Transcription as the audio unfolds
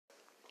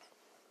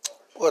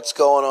What's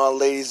going on,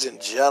 ladies and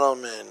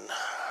gentlemen?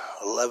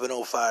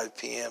 11:05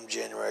 p.m.,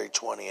 January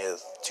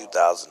 20th,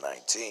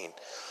 2019.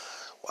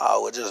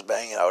 Wow, we're just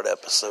banging out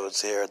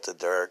episodes here at the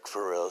Derek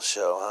For Real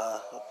Show,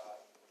 huh?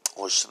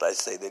 Or should I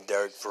say the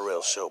Derek For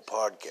Real Show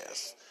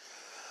podcast?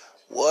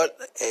 What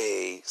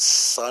a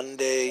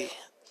Sunday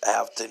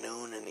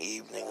afternoon and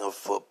evening of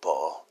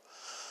football,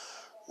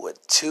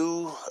 with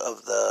two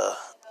of the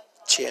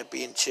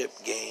championship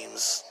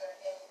games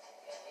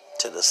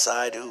to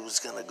decide who's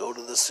going to go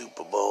to the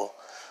Super Bowl,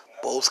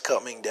 both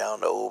coming down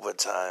to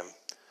overtime.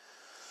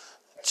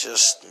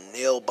 Just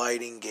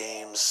nail-biting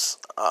games,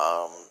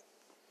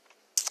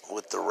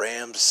 with the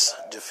Rams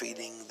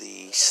defeating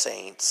the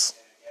Saints.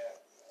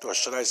 Or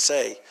should I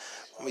say,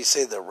 let me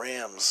say the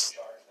Rams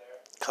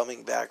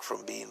coming back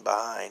from being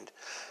behind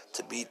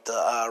to beat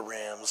the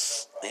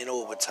Rams in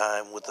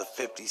overtime with a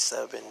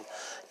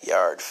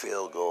 57-yard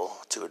field goal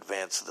to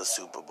advance to the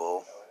Super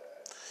Bowl.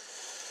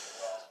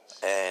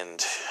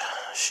 And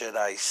should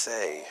I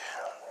say,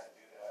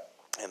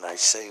 and I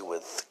say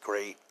with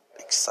great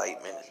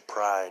excitement and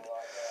pride,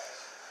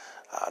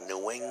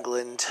 New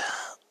England,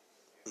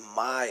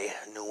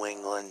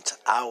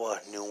 our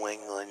New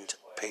England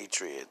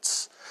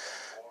Patriots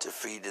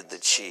defeated the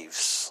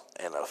Chiefs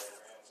in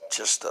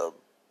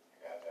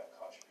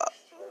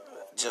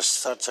just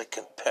such a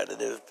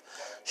competitive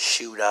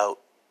shootout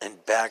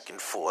and back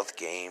and forth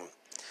game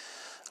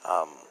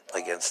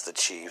against the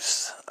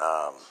Chiefs.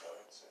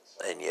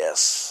 And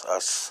yes,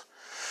 us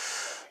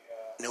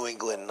New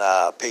England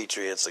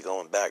Patriots are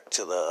going back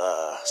to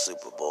the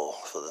Super Bowl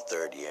for the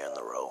third year in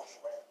a row.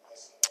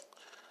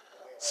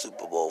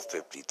 Super Bowl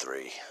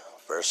 53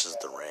 versus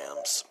the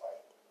Rams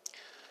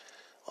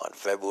on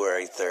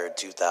February 3rd,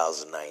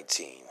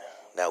 2019.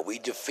 Now, we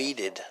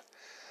defeated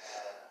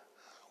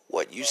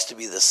what used to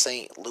be the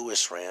St.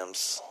 Louis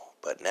Rams,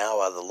 but now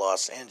are the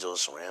Los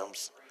Angeles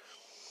Rams.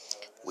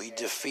 We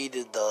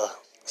defeated the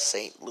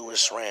St.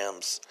 Louis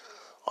Rams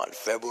on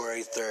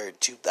February 3rd,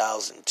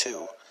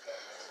 2002.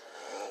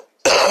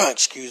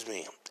 Excuse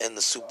me, in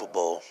the Super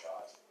Bowl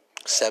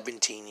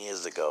 17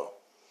 years ago.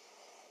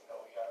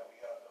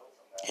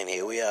 And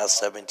here we are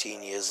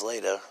 17 years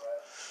later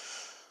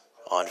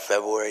on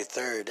February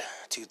 3rd,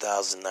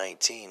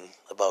 2019,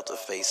 about to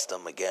face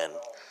them again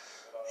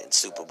in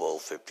Super Bowl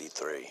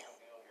 53.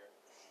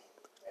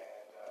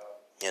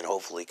 And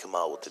hopefully come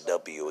out with the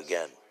W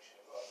again,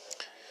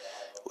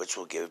 which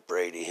will give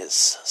Brady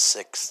his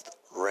 6th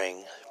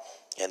ring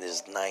and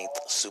his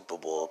 9th Super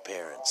Bowl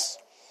appearance.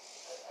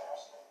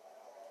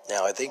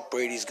 Now, I think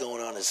Brady's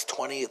going on his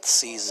 20th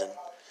season,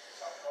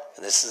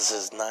 and this is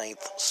his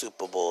 9th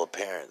Super Bowl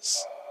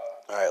appearance.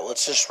 All right,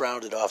 let's just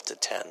round it off to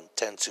 10.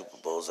 10 Super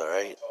Bowls, all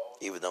right?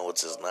 Even though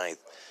it's his 9th.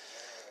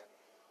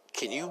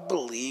 Can you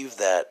believe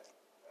that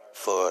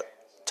for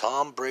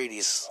Tom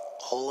Brady's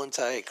whole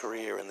entire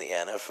career in the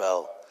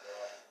NFL,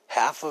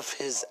 half of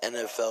his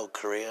NFL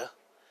career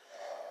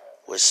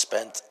was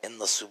spent in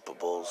the Super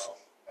Bowls?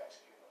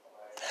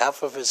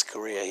 Half of his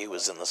career he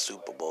was in the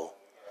Super Bowl.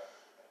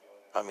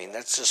 I mean,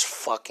 that's just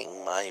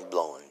fucking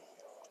mind-blowing.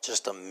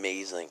 Just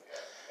amazing.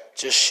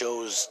 Just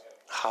shows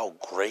how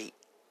great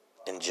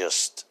and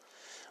just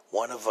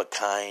one of a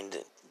kind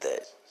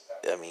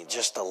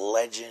just a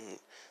legend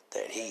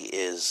that he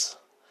is.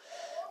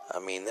 I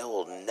mean, there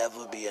will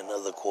never be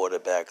another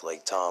quarterback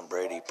like Tom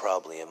Brady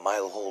probably in my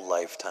whole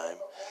lifetime.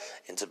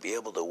 And to be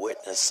able to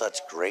witness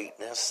such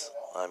greatness,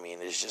 I mean,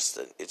 it's just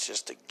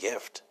a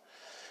gift.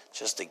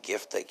 Just a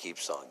gift that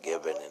keeps on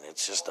giving, and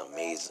it's just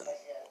amazing.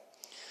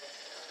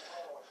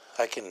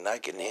 I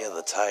can hear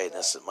the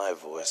tiredness in my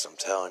voice, I'm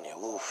telling you.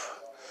 Oof.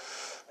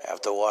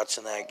 After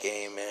watching that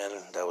game, man,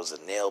 that was a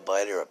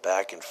nail-biter, a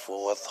back and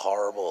forth,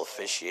 horrible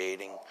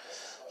officiating.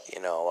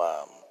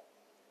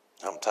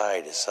 I'm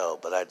tired as hell,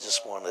 but I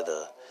just wanted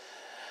to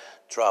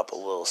drop a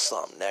little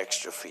something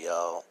extra for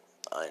y'all.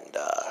 And,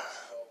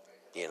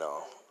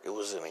 it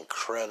was an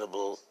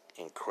incredible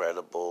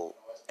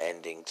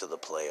ending to the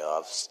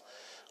playoffs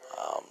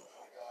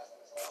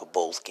for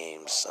both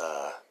games.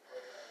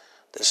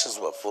 This is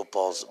what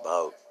football's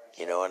about,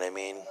 you know what I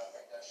mean?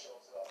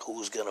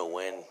 Who's going to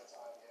win?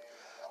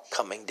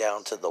 Coming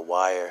down to the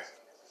wire.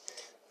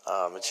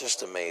 It's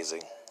just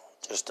amazing.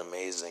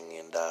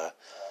 And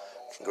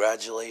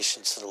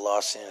congratulations to the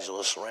Los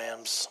Angeles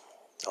Rams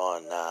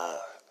on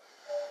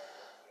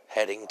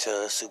heading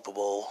to Super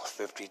Bowl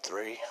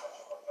 53.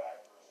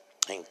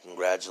 And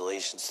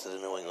congratulations to the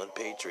New England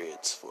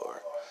Patriots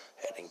for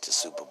heading to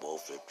Super Bowl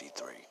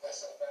 53.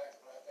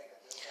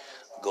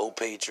 Go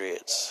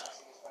Patriots.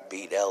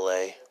 Beat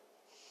LA.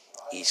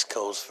 East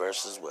Coast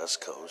versus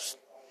West Coast.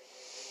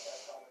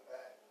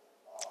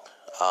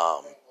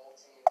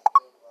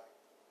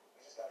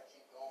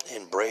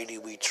 In Brady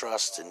we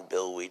trust, and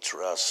Bill we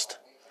trust.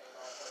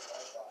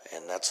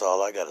 And that's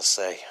all I got to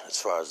say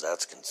as far as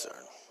that's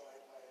concerned.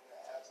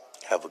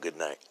 Have a good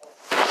night.